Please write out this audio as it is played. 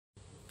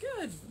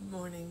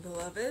Morning,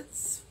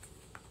 beloveds.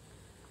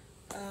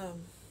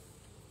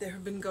 There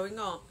have been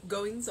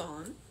goings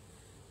on.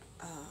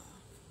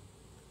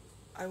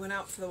 I went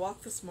out for the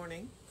walk this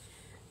morning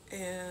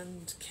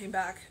and came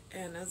back,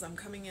 and as I'm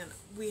coming in,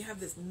 we have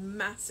this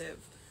massive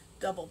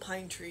double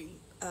pine tree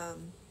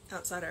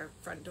outside our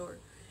front door,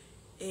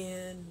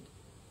 and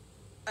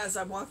as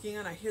I'm walking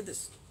in, I hear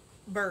this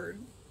bird,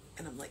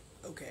 and I'm like,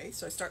 okay,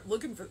 so I start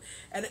looking for,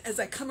 and as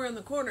I come around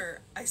the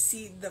corner, I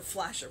see the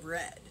flash of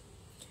red,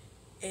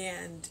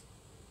 and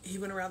he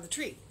went around the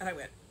tree, and I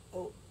went,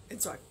 oh,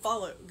 and so I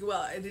followed.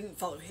 Well, I didn't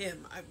follow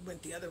him, I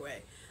went the other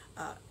way.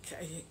 I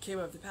came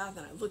up the path,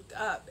 and I looked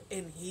up,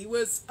 and he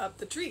was up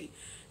the tree,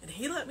 and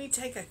he let me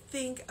take, I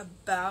think,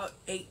 about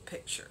 8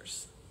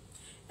 pictures,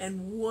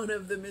 and one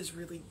of them is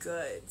really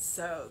good.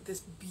 So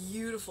this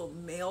beautiful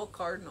male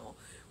cardinal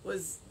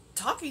was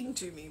talking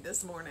to me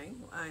this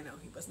morning. I know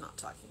he was not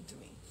talking to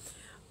me,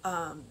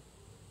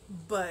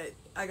 but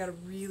I got a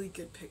really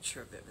good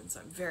picture of him, and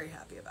so I'm very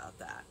happy about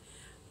that.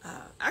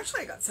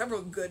 Actually, I got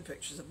several good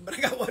pictures of him, but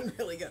I got one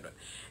really good one.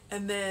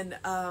 And then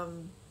I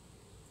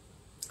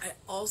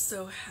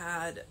also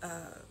had,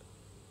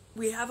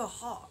 we have a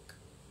hawk.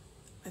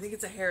 I think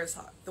it's a Harris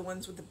hawk, the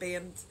ones with the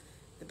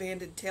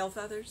banded tail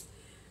feathers.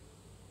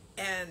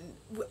 And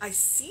I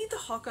see the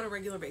hawk on a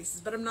regular basis,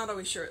 but I'm not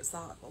always sure it's the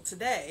hawk. Well,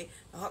 today,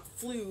 the hawk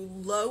flew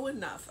low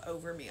enough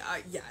over me.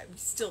 Yeah, it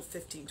was still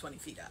 15, 20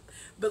 feet up,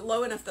 but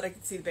low enough that I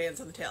could see the bands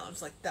on the tail. I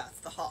was like, that's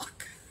the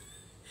hawk.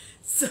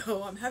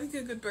 So I'm having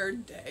a good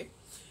bird day.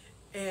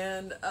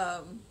 And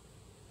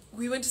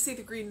we went to see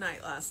The Green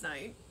Knight last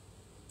night.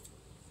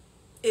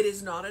 It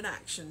is not an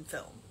action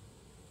film,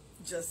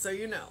 just so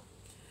you know.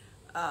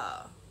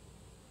 But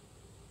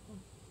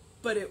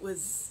it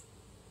was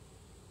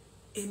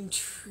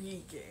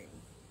intriguing.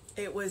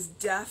 It was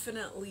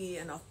definitely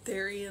an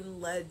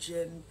Arthurian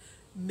legend,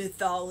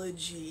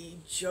 mythology,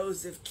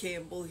 Joseph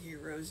Campbell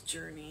hero's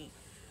journey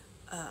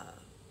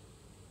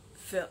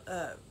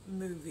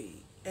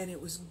movie, and it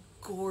was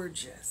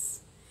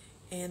gorgeous,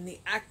 and the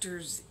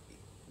actors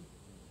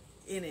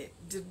in it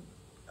did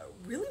a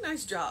really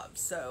nice job.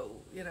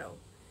 So, you know,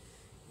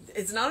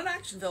 it's not an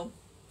action film,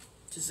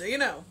 just so you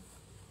know,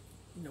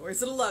 nor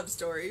is it a love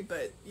story,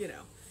 but, you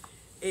know,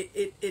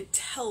 it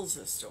tells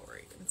a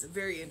story. It's a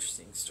very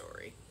interesting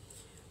story.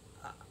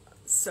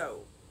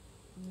 So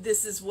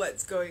this is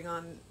what's going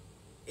on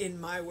in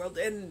my world,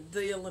 and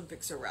the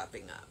Olympics are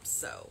wrapping up,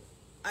 so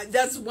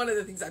that's one of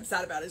the things I'm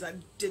sad about, is I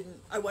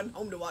went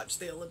home to watch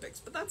the Olympics,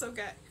 but that's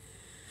okay.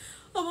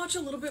 I'll watch a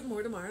little bit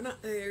more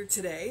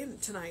today and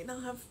tonight, and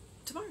I'll have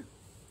tomorrow.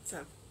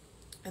 So,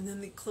 and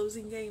then the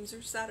closing games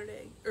are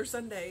Saturday or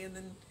Sunday, and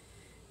then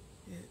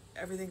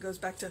everything goes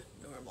back to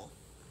normal.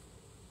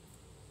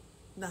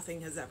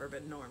 Nothing has ever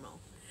been normal.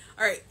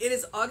 All right, it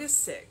is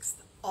August 6th.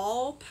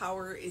 All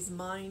power is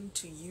mine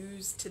to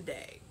use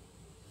today.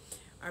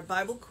 Our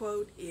Bible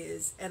quote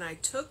is, "And I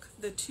took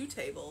the 2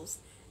 tables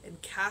and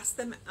cast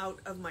them out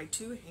of my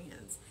 2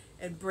 hands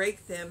and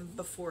break them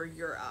before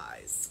your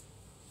eyes."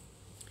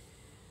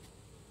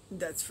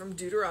 That's from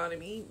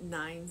Deuteronomy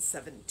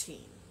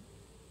 9:17.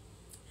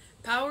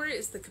 Power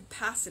is the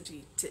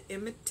capacity to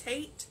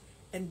imitate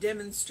and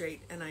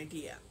demonstrate an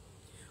idea.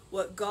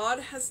 What God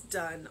has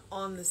done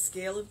on the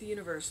scale of the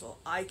universal,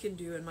 I can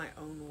do in my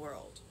own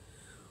world.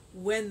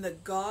 When the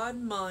God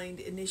mind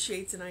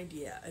initiates an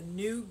idea, a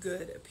new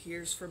good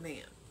appears for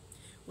man.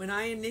 When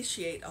I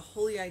initiate a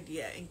holy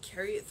idea and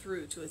carry it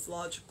through to its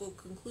logical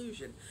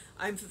conclusion,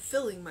 I'm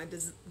fulfilling my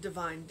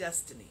divine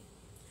destiny.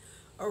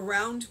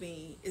 Around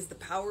me is the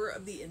power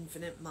of the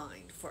infinite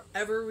mind,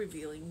 forever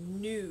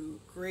revealing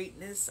new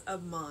greatness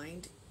of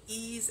mind,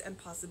 ease, and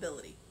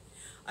possibility.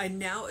 I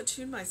now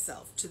attune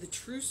myself to the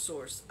true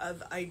source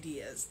of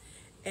ideas,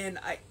 and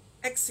I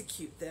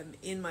execute them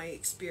in my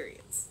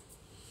experience.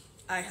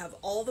 I have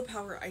all the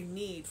power I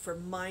need, for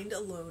mind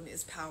alone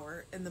is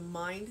power, and the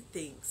mind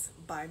thinks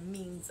by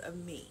means of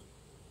me.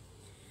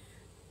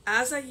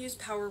 As I use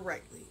power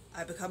rightly,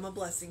 I become a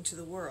blessing to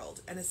the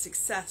world and a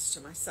success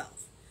to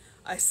myself.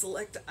 I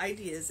select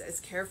ideas as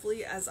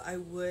carefully as I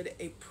would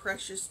a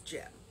precious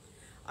gem.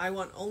 I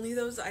want only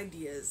those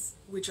ideas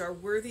which are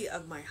worthy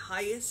of my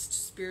highest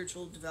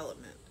spiritual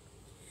development.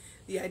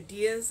 The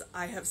ideas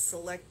I have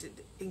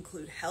selected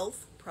include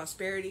health,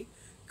 prosperity,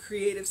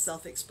 creative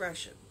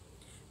self-expression.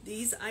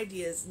 These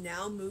ideas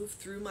now move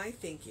through my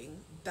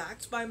thinking,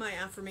 backed by my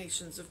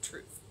affirmations of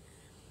truth.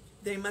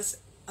 They must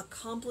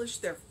accomplish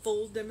their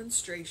full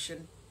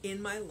demonstration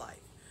in my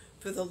life,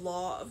 for the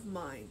law of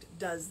mind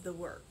does the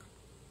work.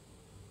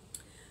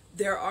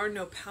 There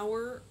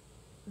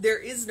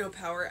is no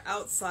power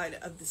outside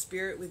of the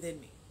spirit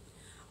within me.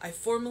 I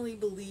formerly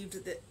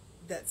believed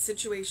that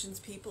situations,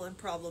 people, and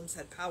problems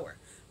had power,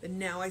 but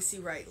now I see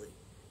rightly.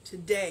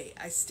 Today,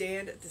 I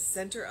stand at the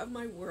center of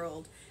my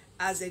world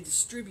as a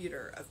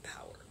distributor of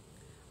power.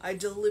 I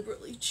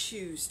deliberately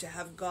choose to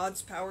have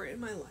God's power in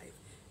my life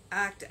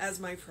act as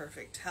my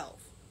perfect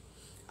health.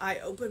 I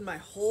open my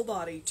whole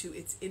body to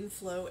its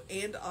inflow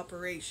and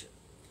operation.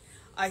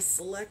 I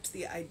select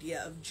the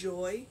idea of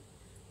joy,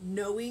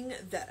 knowing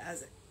that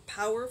as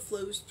power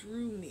flows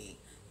through me,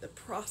 the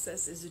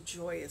process is a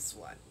joyous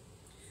one.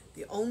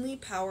 The only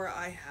power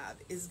I have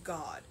is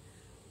God,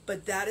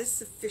 but that is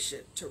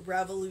sufficient to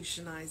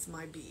revolutionize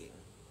my being.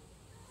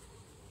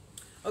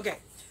 Okay,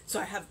 so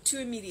I have two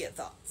immediate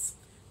thoughts.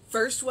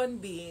 First one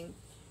being,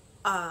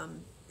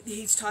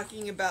 he's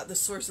talking about the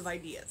source of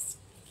ideas.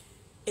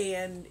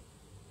 And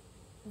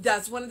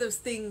that's one of those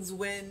things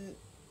when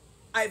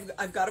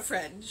I've got a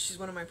friend, she's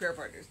one of my prayer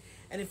partners,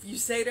 and if you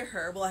say to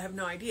her, well, I have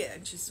no idea,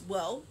 and she says,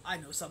 well, I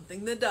know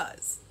something that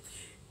does.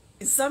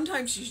 And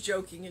sometimes she's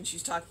joking and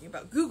she's talking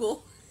about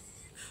Google,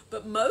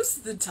 but most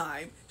of the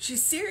time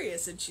she's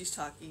serious and she's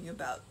talking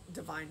about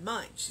divine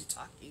mind. She's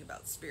talking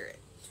about spirit.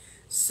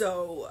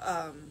 So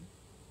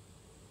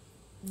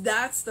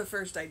that's the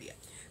first idea.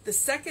 The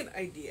second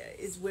idea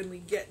is when we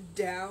get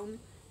down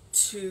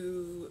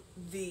to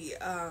the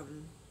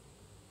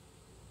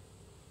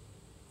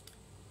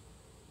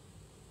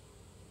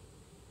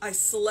I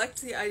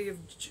select the idea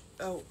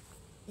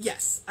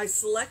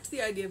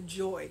of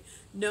joy,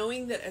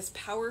 knowing that as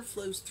power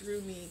flows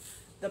through me,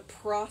 the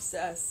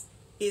process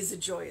is a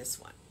joyous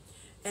one.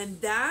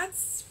 And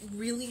that's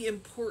really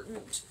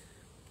important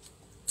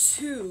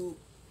too,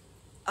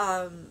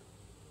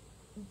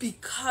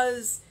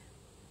 because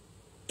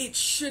it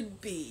should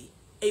be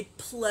a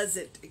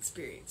pleasant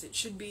experience. It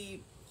should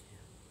be,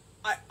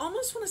 I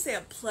almost want to say,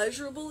 a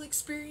pleasurable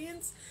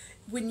experience.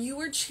 When you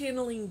are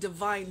channeling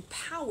divine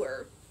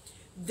power,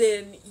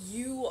 then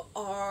you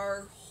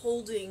are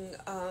holding,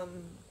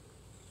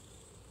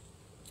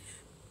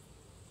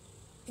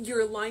 you're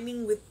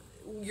aligning with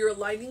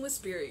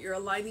spirit. You're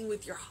aligning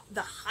with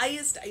the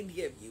highest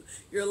idea of you.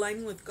 You're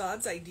aligning with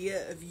God's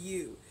idea of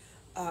you.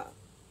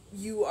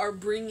 You are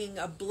bringing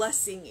a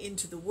blessing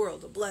into the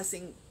world, a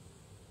blessing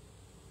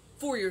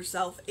for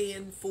yourself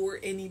and for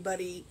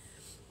anybody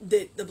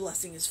that the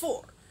blessing is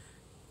for.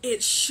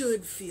 It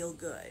should feel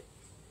good.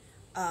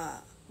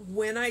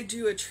 When I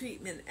do a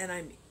treatment and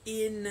I'm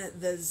in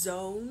the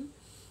zone,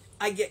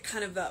 I get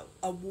kind of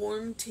a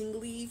warm,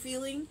 tingly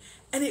feeling,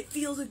 and it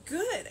feels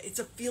good. It's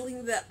a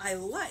feeling that I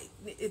like.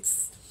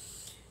 It's,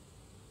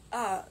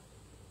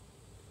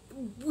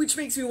 which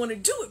makes me want to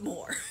do it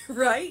more,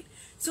 right?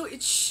 So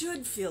it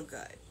should feel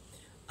good,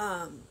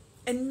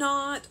 and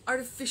not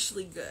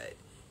artificially good,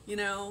 you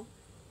know?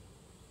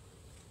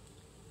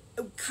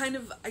 Kind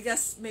of, I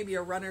guess maybe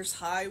a runner's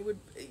high would,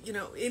 you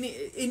know,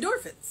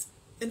 endorphins.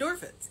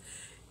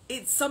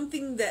 It's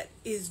something that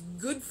is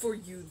good for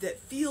you, that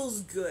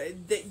feels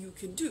good, that you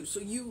can do. So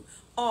you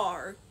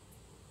are,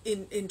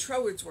 in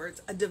Troward's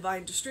words, a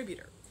divine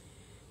distributor.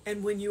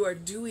 And when you are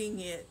doing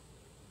it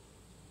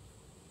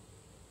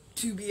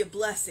to be a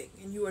blessing,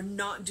 and you are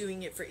not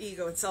doing it for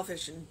ego and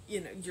selfish, and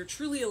you know, you're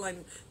truly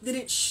aligning, then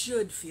it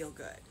should feel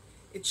good.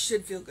 It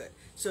should feel good.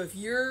 So if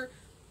you're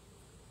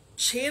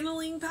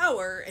channeling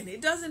power and it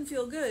doesn't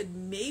feel good,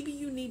 maybe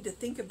you need to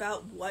think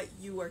about what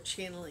you are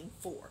channeling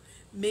for.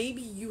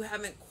 Maybe you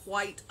haven't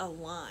quite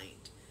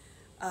aligned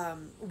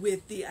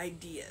with the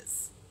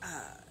ideas.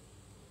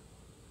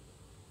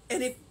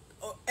 And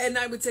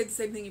I would say the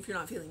same thing if you're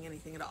not feeling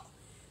anything at all.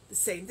 The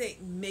same thing.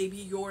 Maybe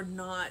you're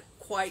not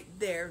quite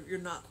there. You're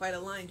not quite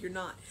aligned. You're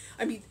not.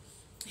 I mean,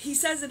 he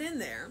says it in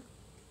there,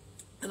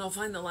 and I'll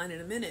find the line in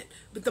a minute,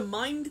 but the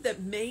mind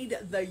that made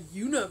the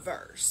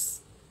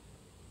universe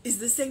is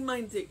the same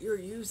mind that you're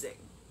using.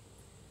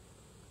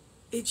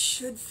 It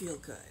should feel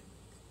good.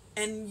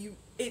 And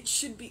it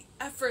should be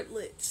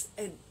effortless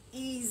and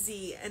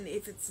easy. And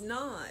if it's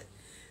not,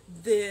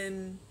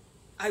 then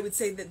I would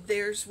say that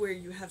there's where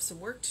you have some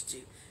work to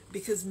do.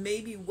 Because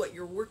maybe what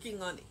you're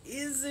working on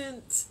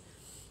isn't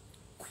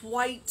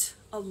quite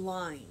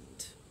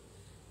aligned.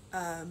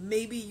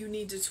 Maybe you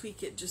need to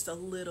tweak it just a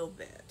little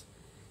bit.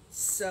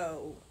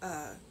 So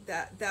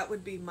that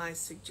would be my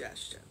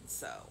suggestion.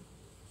 So,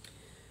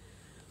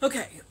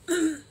 okay.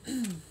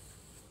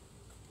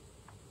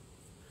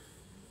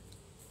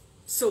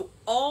 So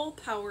all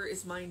power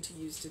is mine to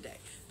use today,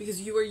 because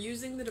you are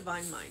using the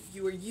divine mind.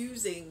 You are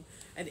using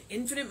an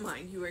infinite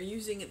mind. You are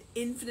using an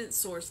infinite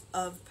source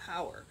of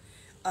power.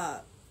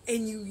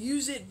 And you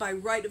use it by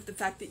right of the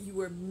fact that you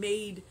were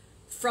made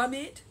from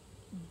it,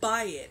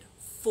 by it,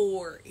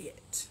 for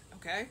it.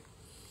 Okay?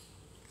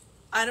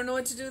 I don't know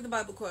what to do with the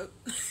Bible quote.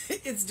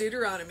 It's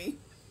Deuteronomy.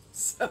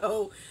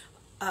 So,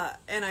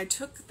 and I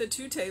took the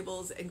 2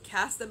 tables and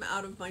cast them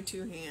out of my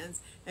 2 hands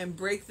and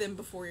break them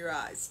before your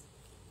eyes.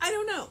 I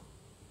don't know.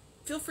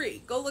 Feel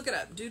free. Go look it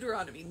up.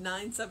 Deuteronomy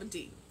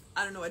 9:17.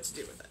 I don't know what to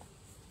do with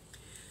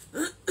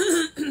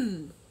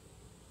it.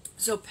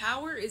 So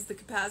power is the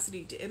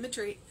capacity to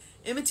imitate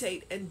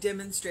and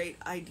demonstrate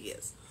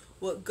ideas.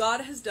 What God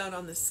has done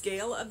on the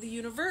scale of the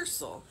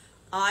universal,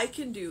 I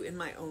can do in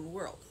my own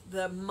world.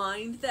 The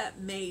mind that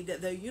made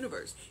the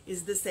universe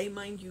is the same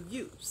mind you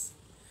use.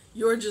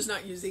 You're just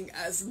not using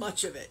as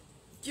much of it.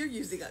 You're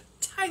using a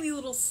tiny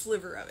little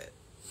sliver of it.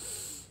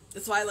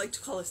 That's why I like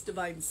to call us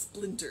divine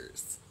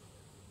splinters.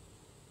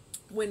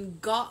 When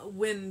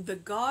the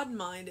God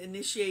mind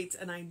initiates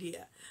an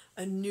idea,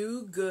 a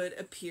new good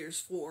appears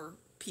for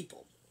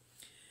people.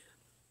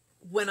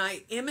 when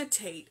I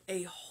imitate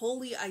a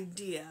holy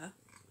idea,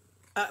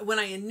 when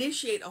I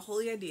initiate a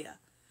holy idea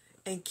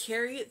and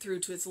carry it through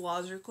to its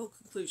logical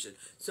conclusion.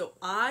 So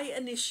I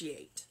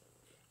initiate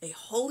a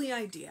holy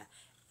idea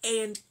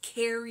and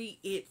carry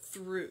it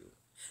through.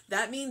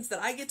 That means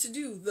that I get to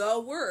do the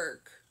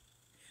work,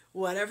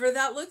 whatever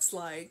that looks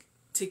like,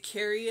 to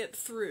carry it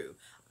through.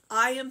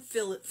 I am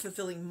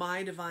fulfilling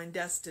my divine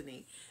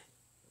destiny.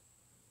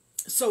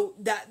 So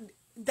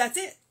that's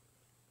it.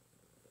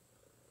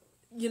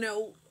 You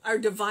know, our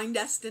divine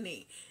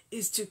destiny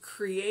is to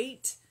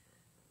create.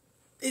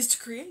 It's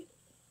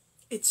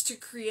to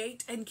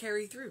create and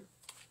carry through.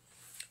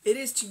 It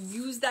is to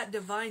use that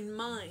divine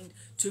mind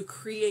to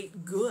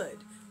create good,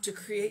 to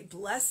create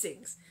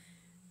blessings,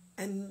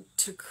 and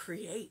to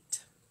create.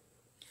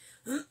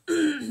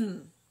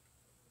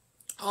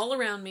 All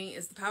around me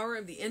is the power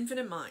of the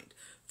infinite mind,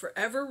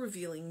 forever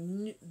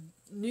revealing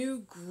new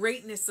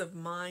greatness of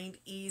mind,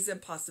 ease,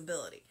 and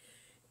possibility.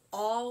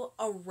 All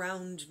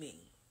around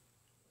me,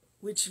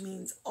 which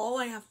means all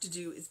I have to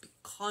do is be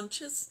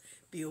conscious,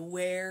 be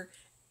aware,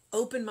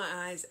 open my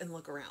eyes, and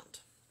look around.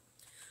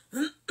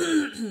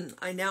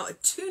 I now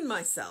attune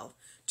myself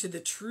to the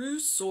true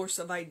source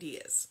of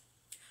ideas.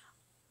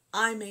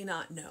 I may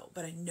not know,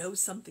 but I know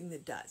something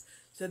that does.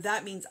 So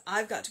that means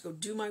I've got to go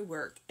do my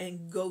work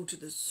and go to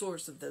the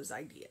source of those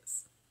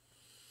ideas.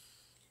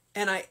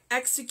 And I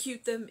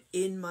execute them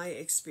in my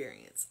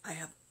experience. I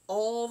have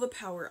all the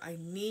power I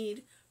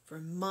need, for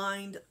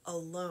mind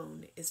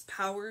alone is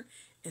power,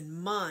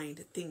 and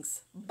mind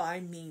thinks by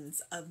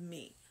means of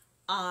me.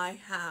 I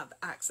have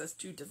access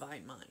to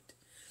divine mind.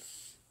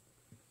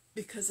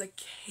 Because I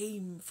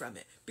came from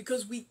it.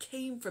 Because we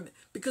came from it.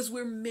 Because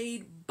we're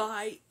made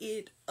by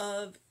it,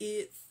 of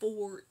it,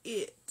 for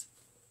it.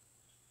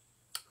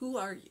 Who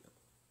are you?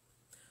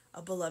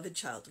 A beloved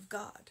child of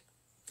God.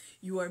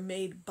 You are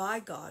made by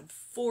God,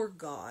 for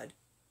God,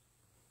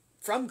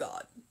 from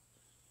God.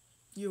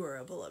 You are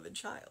a beloved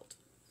child.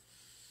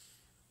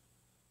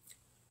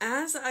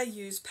 As I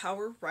use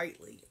power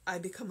rightly, I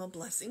become a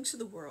blessing to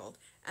the world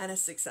and a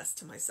success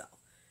to myself.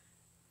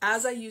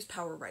 As I use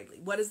power rightly,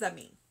 what does that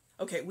mean?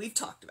 Okay, we've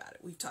talked about it.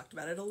 We've talked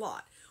about it a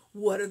lot.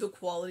 What are the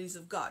qualities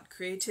of God?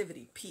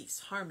 Creativity, peace,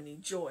 harmony,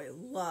 joy,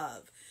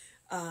 love.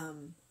 I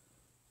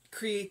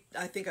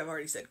think I've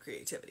already said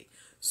creativity.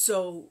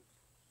 So,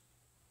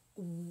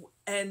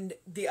 and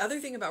the other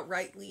thing about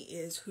rightly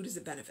is, who does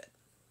it benefit?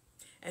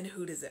 And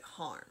who does it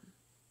harm?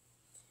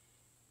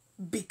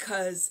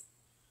 Because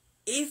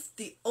if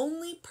the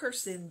only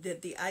person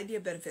that the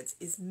idea benefits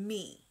is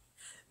me,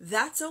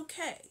 that's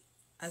okay,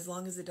 as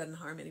long as it doesn't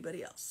harm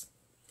anybody else.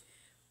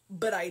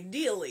 But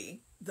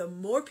ideally, the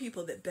more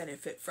people that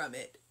benefit from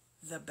it,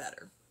 the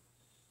better.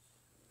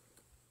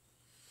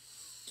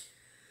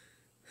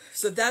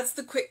 So that's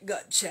the quick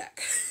gut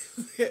check.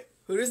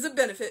 Who does it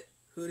benefit?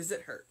 Who does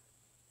it hurt?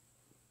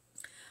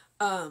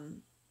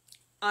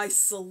 I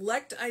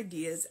select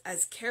ideas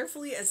as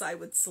carefully as I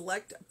would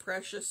select a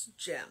precious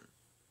gem.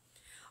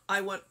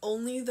 I want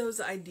only those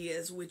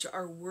ideas which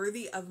are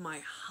worthy of my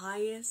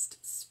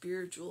highest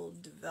spiritual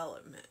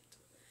development.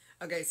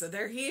 Okay, so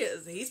there he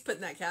is. He's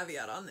putting that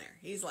caveat on there.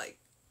 He's like,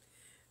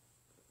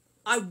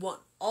 I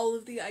want all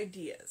of the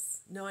ideas.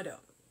 No, I don't.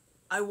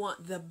 I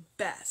want the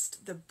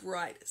best, the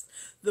brightest,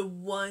 the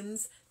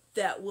ones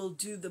that will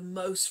do the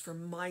most for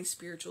my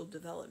spiritual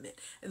development.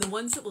 And the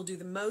ones that will do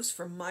the most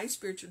for my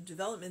spiritual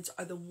developments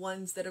are the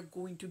ones that are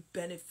going to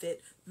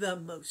benefit the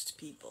most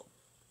people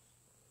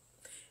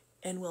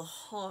and will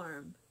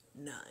harm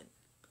none.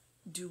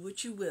 Do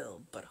what you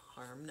will, but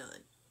harm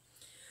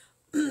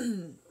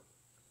none.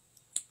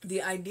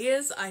 The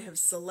ideas I have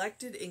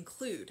selected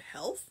include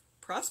health,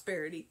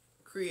 prosperity,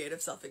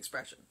 creative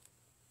self-expression.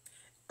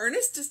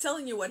 Ernest is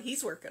telling you what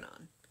he's working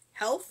on.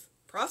 Health,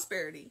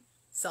 prosperity,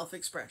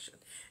 self-expression.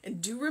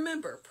 And do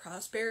remember,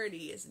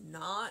 prosperity is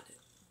not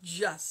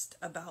just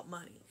about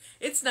money.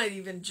 It's not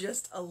even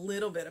just a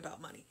little bit about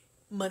money.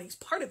 Money's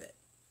part of it,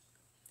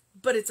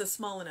 but it's a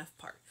small enough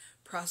part.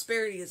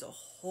 Prosperity is a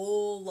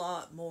whole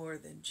lot more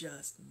than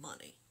just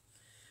money.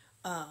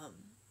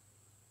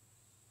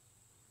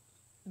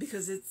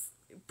 Because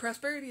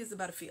prosperity is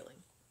about a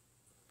feeling.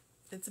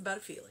 It's about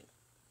a feeling.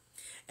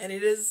 And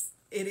it is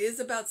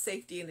about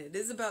safety, and it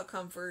is about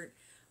comfort,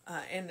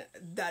 and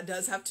that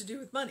does have to do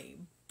with money,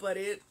 but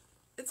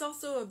it's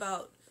also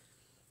about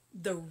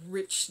the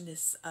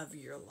richness of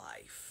your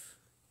life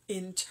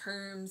in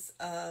terms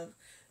of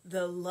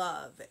the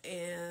love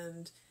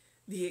and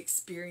the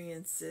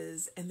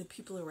experiences and the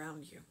people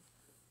around you.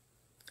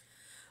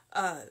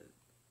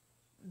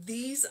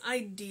 These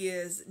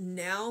ideas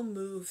now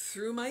move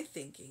through my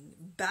thinking,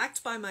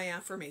 backed by my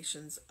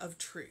affirmations of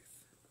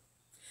truth.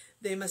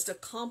 They must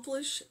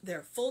accomplish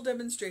their full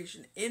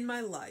demonstration in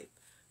my life,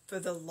 for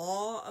the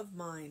law of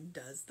mind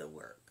does the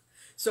work.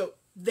 So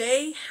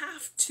they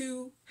have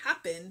to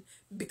happen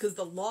because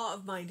the law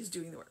of mind is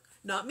doing the work.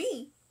 Not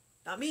me,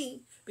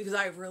 because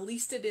I've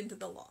released it into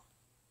the law.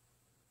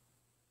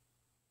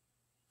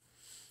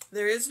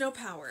 There is no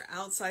power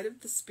outside of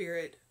the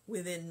spirit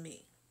within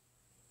me.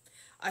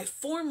 I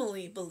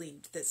formerly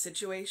believed that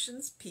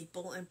situations,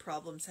 people, and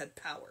problems had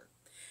power.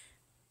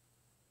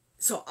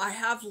 So I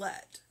have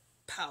let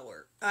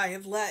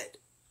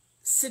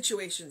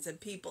situations and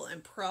people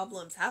and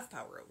problems have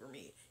power over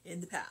me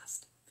in the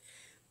past.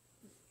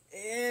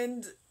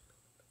 And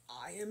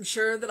I am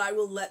sure that I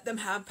will let them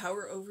have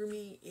power over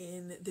me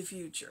in the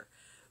future.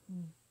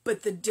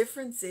 But the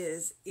difference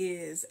is,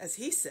 as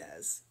he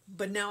says,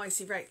 but now I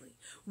see rightly.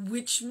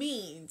 Which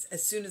means,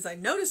 as soon as I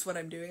notice what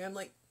I'm doing, I'm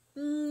like,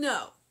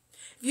 no.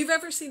 If you've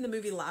ever seen the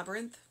movie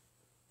Labyrinth,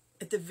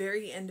 at the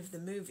very end of the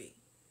movie,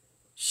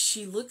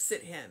 she looks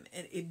at him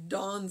and it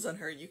dawns on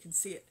her, and you can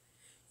see it.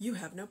 You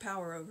have no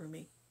power over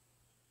me.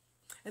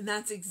 And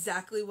that's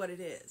exactly what it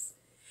is.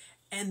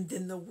 And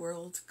then the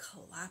world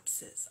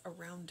collapses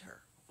around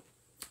her.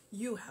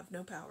 You have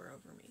no power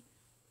over me.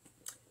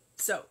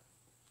 So,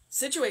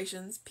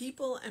 situations,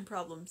 people, and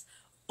problems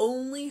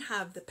only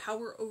have the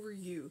power over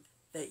you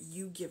that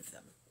you give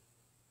them.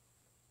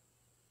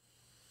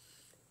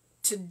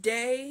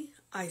 Today,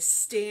 I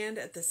stand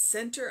at the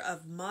center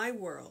of my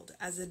world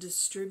as a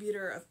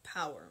distributor of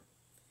power.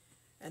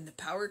 And the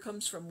power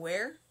comes from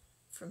where?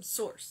 From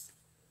Source.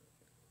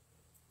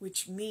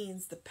 Which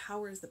means the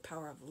power is the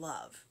power of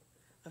love,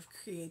 of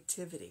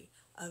creativity,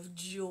 of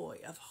joy,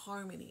 of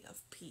harmony,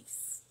 of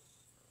peace.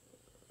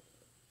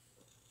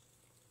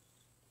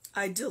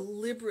 I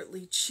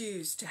deliberately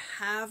choose to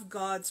have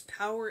God's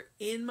power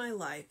in my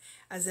life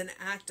as an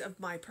act of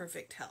my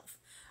perfect health.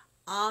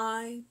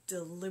 I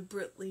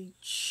deliberately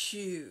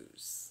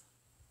choose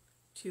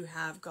to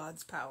have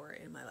God's power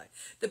in my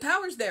life. The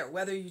power's there,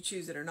 whether you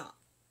choose it or not.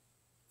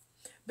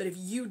 But if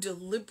you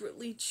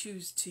deliberately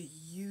choose to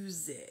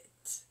use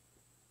it,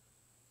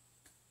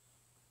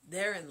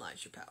 therein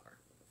lies your power.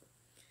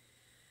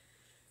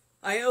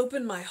 I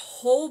open my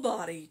whole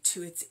body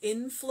to its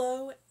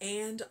inflow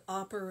and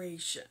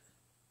operation.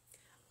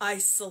 I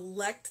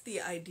select the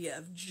idea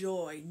of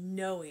joy,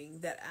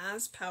 knowing that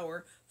as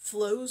power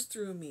flows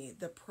through me,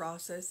 the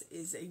process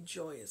is a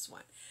joyous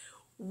one.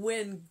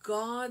 When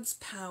God's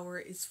power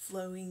is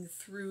flowing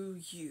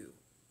through you,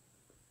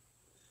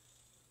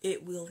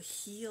 it will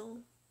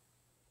heal,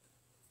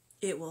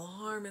 it will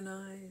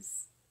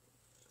harmonize,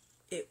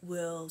 it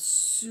will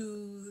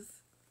soothe,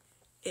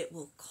 it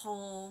will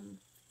calm,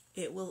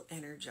 it will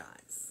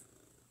energize.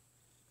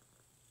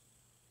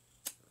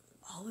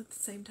 All at the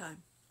same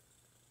time.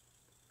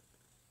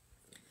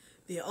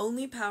 The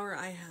only power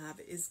I have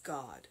is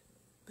God,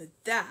 but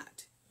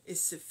that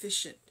is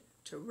sufficient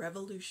to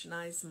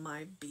revolutionize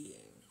my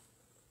being.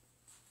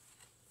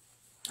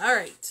 All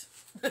right.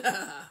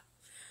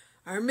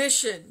 Our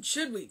mission,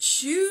 should we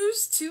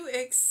choose to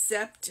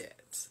accept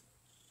it?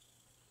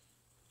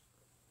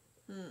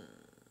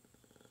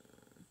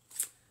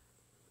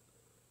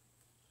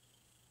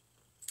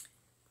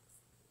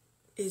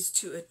 Is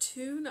to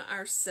attune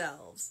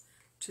ourselves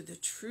to the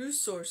true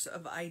source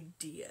of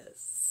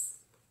ideas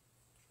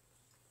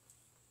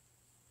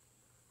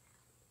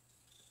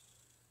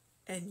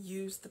and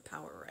use the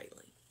power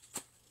rightly.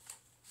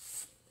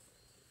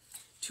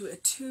 To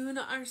attune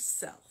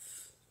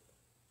ourselves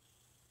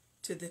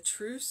to the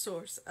true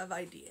source of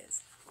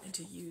ideas and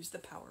to use the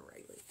power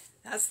rightly.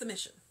 That's the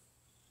mission.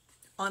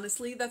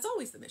 Honestly, that's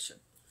always the mission.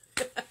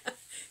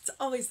 It's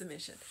always the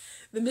mission.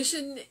 The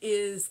mission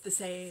is the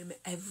same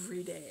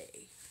every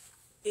day.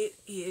 It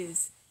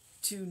is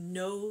to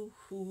know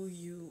who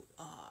you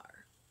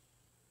are.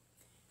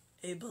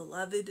 A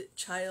beloved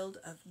child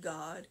of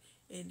God,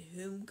 in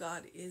whom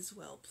God is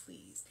well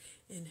pleased,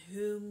 in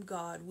whom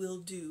God will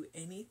do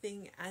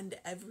anything and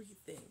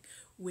everything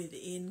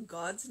within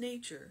God's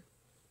nature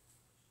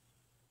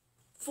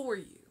for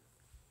you,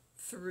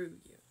 through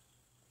you.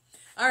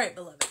 All right,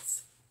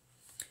 beloveds.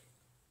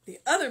 The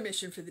other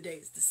mission for the day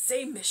is the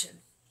same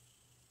mission,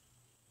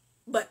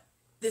 but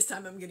this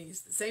time I'm going to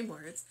use the same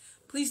words.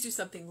 Please do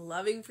something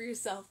loving for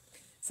yourself,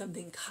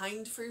 something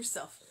kind for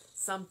yourself,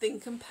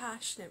 something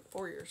compassionate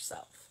for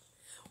yourself,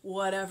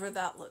 whatever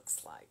that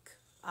looks like.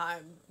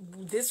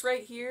 This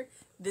right here,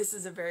 this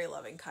is a very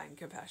loving, kind,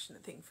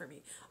 compassionate thing for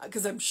me,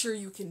 because I'm sure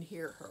you can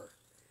hear her.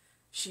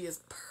 She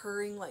is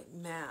purring like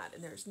mad,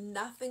 and there's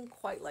nothing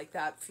quite like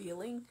that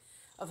feeling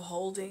of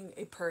holding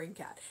a purring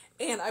cat.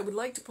 And I would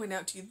like to point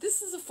out to you,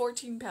 this is a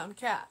 14-pound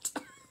cat.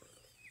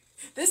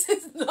 This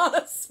is not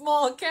a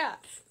small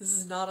cat. This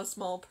is not a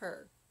small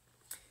purr.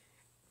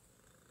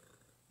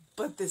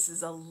 But this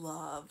is a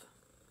love.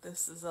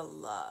 This is a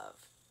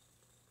love.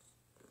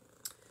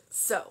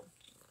 So,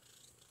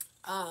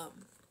 all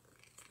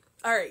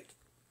right.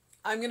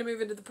 I'm going to move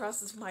into the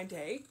process of my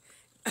day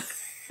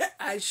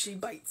as she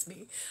bites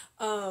me.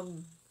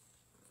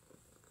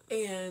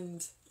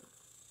 And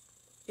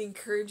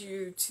encourage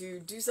you to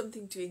do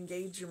something to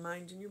engage your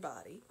mind and your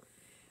body,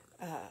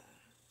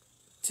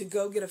 to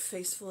go get a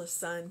face full of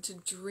sun, to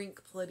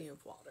drink plenty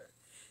of water,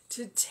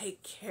 to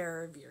take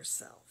care of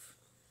yourself,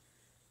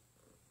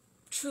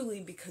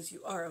 truly, because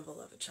you are a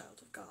beloved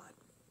child of God.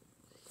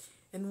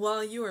 And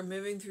while you are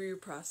moving through your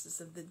process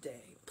of the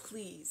day,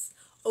 please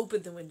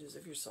open the windows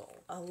of your soul.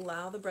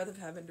 Allow the breath of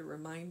heaven to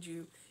remind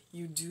you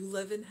You do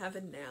live in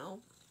heaven now.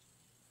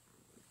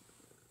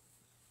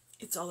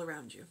 It's all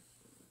around you.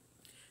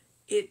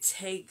 It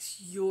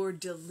takes your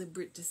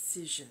deliberate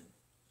decision,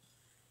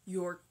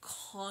 your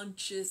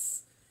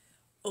conscious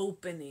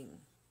opening,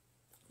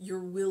 your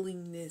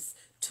willingness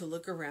to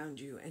look around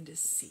you and to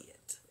see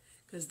it.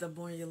 Because the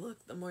more you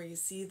look, the more you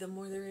see, the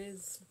more there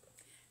is.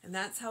 And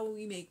that's how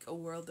we make a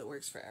world that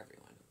works for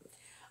everyone.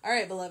 All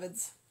right,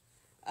 beloveds.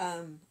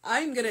 I'm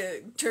going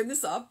to turn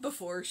this off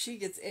before she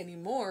gets any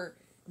more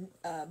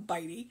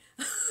bitey.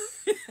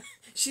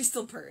 She's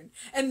still purring.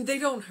 And they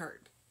don't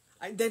hurt.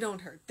 They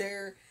don't hurt.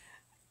 They're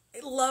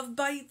love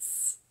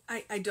bites.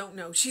 I don't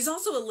know. She's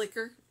also a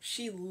licker.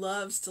 She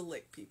loves to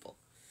lick people.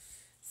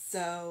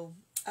 So,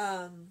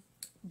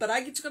 but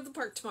I get to go to the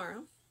park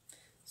tomorrow.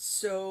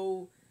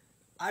 So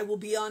I will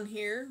be on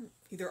here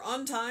either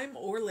on time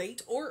or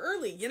late or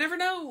early. You never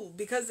know,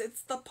 because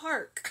it's the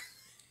park.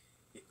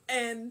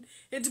 And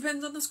it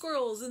depends on the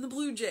squirrels and the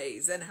blue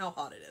jays and how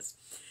hot it is.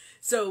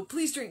 So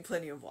please drink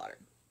plenty of water.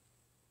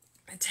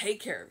 And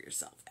take care of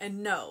yourself.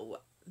 And know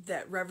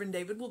that Reverend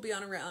David will be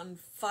on around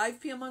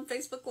 5 p.m. on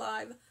Facebook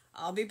Live.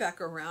 I'll be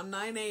back around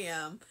 9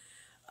 a.m.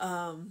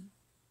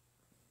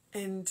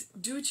 And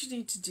do what you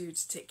need to do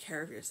to take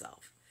care of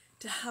yourself.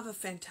 To have a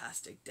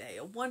fantastic day,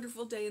 a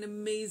wonderful day, an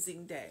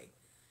amazing day.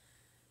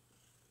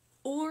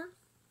 Or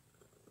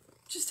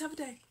just have a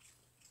day.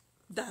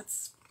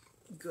 That's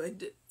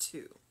good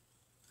too.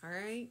 All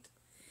right?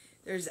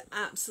 There's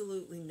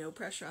absolutely no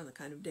pressure on the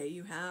kind of day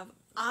you have.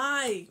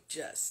 I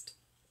just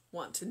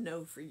want to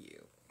know for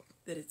you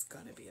that it's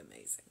going to be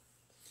amazing.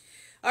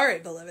 All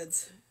right,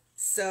 beloveds.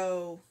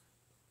 So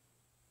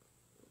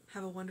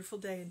have a wonderful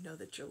day and know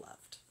that you're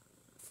loved.